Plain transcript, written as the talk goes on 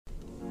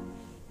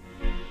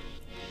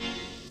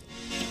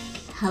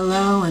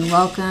Hello and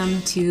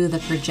welcome to the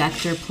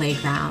Projector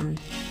Playground,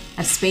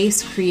 a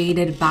space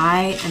created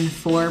by and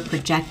for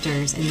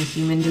projectors in the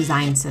human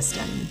design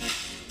system.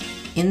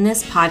 In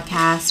this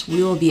podcast,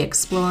 we will be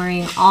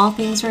exploring all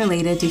things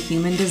related to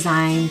human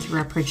design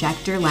through a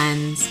projector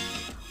lens,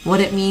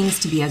 what it means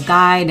to be a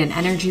guide and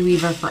energy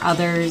weaver for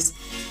others,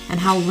 and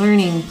how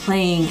learning,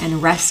 playing,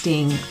 and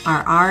resting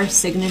are our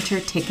signature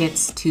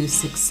tickets to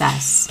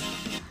success.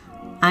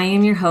 I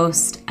am your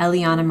host,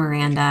 Eliana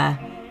Miranda,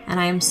 and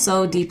I am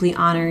so deeply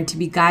honored to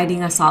be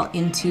guiding us all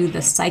into the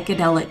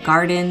psychedelic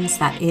gardens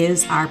that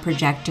is our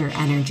projector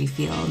energy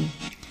field.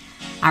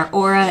 Our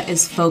aura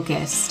is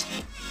focused,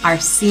 our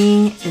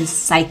seeing is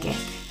psychic,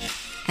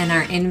 and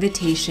our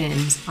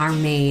invitations are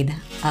made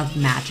of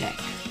magic.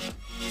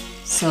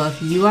 So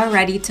if you are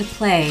ready to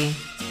play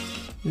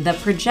the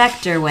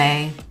projector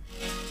way,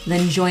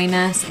 then join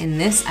us in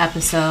this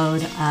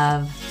episode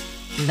of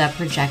the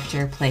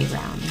Projector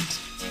Playground.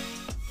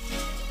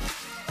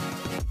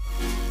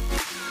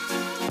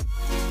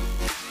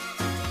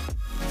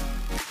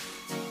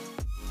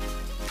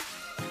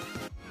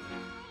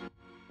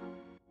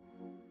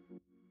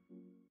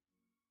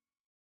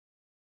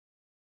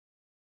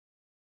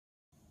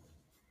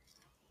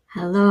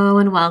 Hello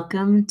and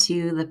welcome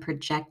to the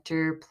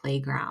Projector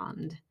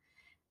Playground.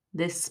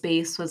 This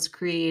space was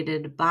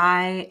created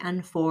by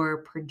and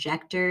for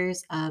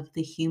projectors of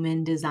the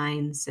human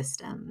design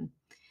system.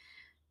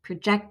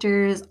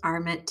 Projectors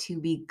are meant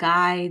to be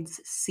guides,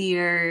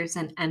 seers,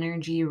 and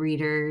energy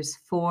readers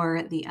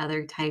for the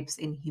other types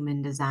in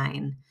human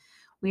design.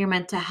 We are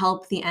meant to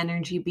help the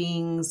energy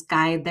beings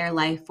guide their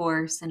life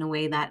force in a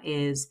way that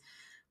is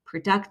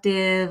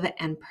productive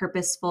and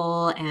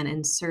purposeful and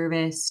in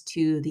service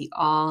to the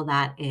all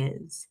that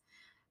is.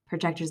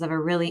 Projectors have a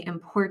really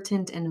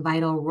important and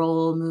vital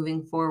role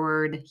moving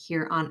forward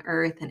here on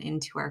Earth and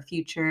into our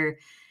future.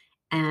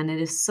 And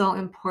it is so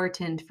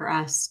important for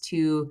us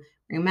to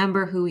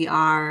remember who we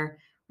are,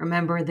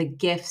 remember the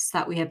gifts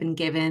that we have been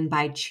given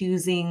by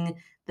choosing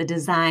the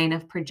design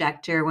of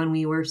projector when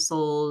we were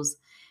souls,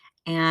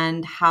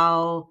 and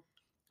how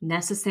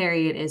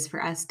necessary it is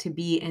for us to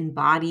be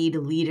embodied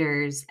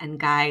leaders and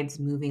guides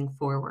moving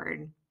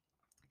forward.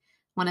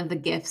 One of the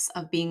gifts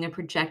of being a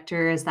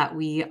projector is that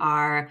we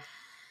are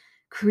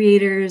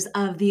creators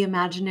of the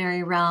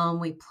imaginary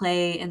realm. We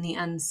play in the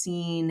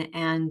unseen,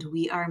 and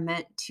we are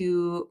meant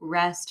to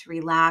rest,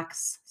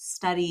 relax,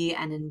 study,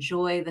 and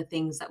enjoy the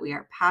things that we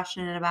are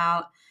passionate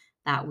about,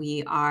 that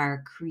we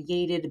are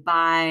created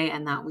by,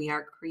 and that we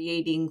are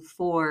creating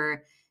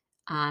for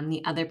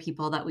the other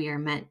people that we are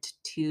meant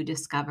to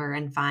discover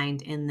and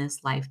find in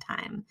this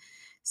lifetime.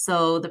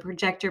 So the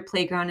Projector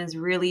Playground is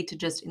really to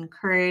just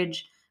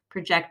encourage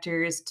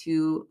projectors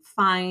to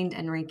find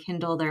and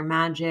rekindle their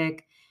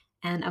magic,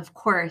 and of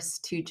course,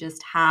 to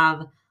just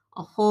have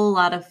a whole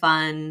lot of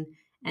fun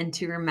and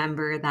to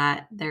remember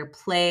that their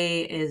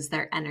play is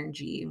their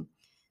energy.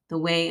 The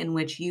way in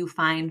which you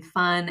find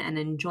fun and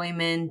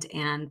enjoyment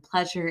and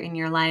pleasure in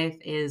your life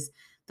is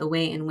the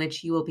way in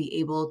which you will be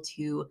able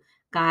to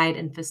guide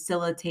and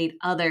facilitate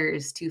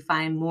others to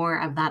find more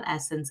of that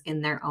essence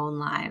in their own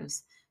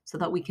lives, so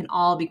that we can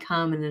all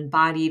become an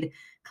embodied,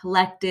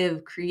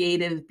 collective,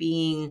 creative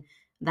being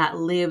that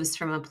lives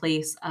from a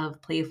place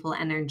of playful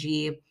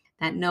energy,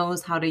 that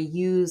knows how to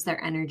use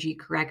their energy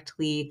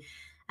correctly,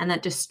 and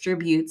that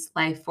distributes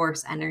life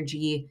force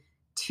energy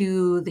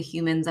to the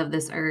humans of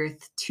this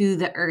earth, to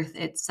the earth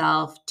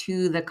itself,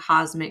 to the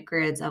cosmic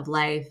grids of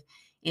life,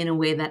 in a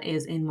way that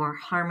is in more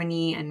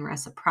harmony and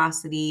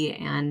reciprocity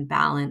and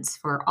balance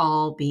for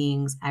all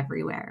beings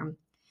everywhere.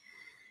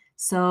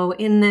 So,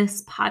 in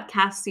this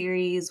podcast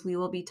series, we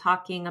will be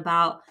talking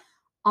about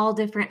all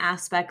different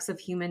aspects of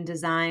human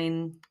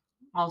design,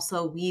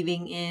 also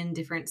weaving in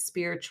different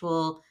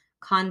spiritual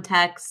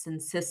contexts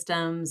and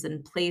systems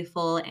and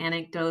playful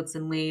anecdotes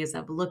and ways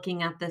of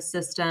looking at this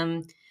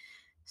system.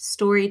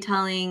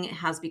 Storytelling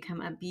has become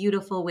a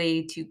beautiful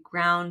way to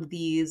ground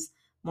these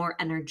more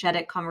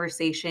energetic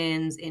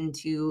conversations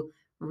into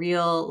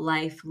real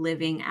life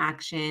living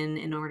action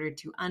in order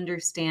to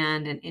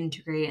understand and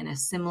integrate and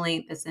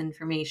assimilate this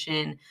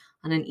information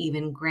on an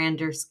even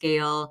grander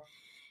scale,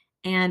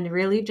 and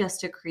really just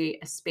to create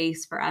a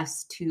space for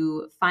us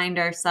to find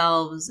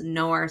ourselves,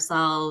 know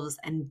ourselves,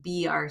 and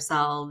be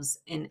ourselves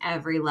in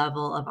every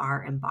level of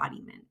our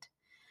embodiment.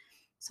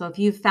 So if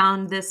you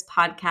found this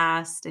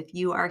podcast, if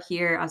you are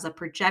here as a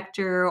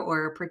projector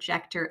or a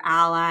projector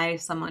ally,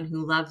 someone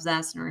who loves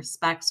us and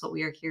respects what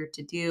we are here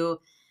to do,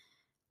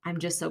 I'm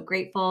just so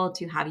grateful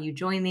to have you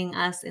joining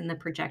us in the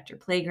Projector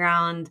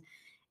Playground.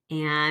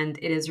 And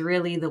it is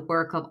really the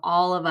work of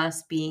all of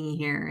us being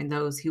here, and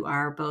those who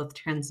are both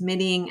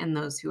transmitting and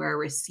those who are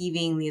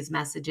receiving these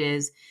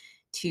messages,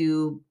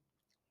 to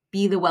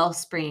be the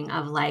wellspring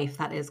of life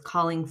that is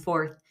calling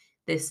forth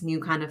this new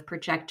kind of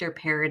projector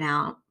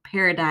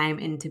paradigm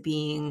into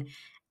being,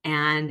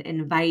 and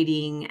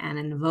inviting and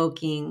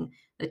invoking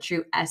the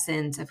true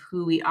essence of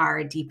who we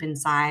are deep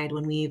inside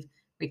when we've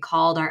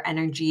recalled our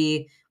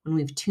energy, when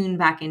we've tuned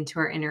back into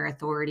our inner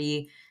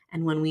authority,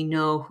 and when we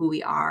know who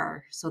we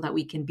are, so that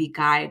we can be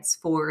guides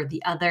for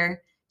the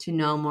other to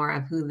know more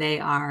of who they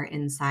are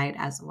inside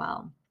as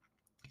well.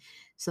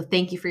 So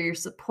thank you for your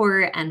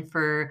support and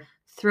for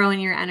throwing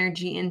your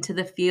energy into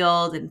the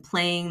field and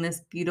playing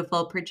this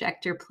beautiful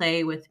projector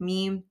play with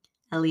me,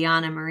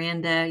 Eliana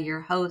Miranda, your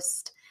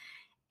host.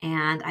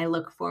 And I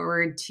look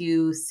forward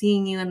to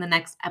seeing you in the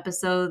next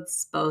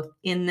episodes, both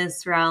in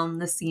this realm,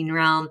 the seen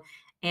realm,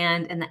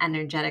 and in the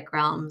energetic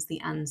realms,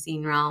 the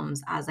unseen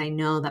realms, as I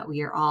know that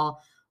we are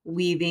all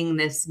weaving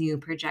this new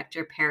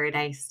projector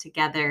paradise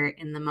together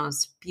in the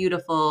most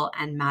beautiful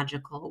and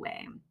magical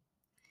way.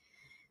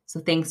 So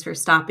thanks for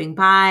stopping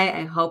by.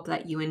 I hope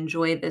that you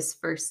enjoy this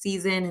first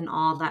season and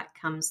all that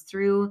comes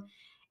through.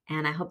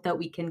 And I hope that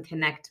we can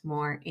connect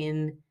more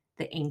in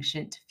the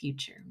ancient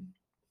future.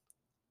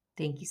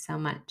 Thank you so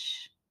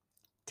much.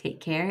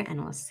 Take care,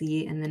 and we'll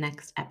see you in the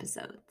next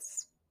episodes.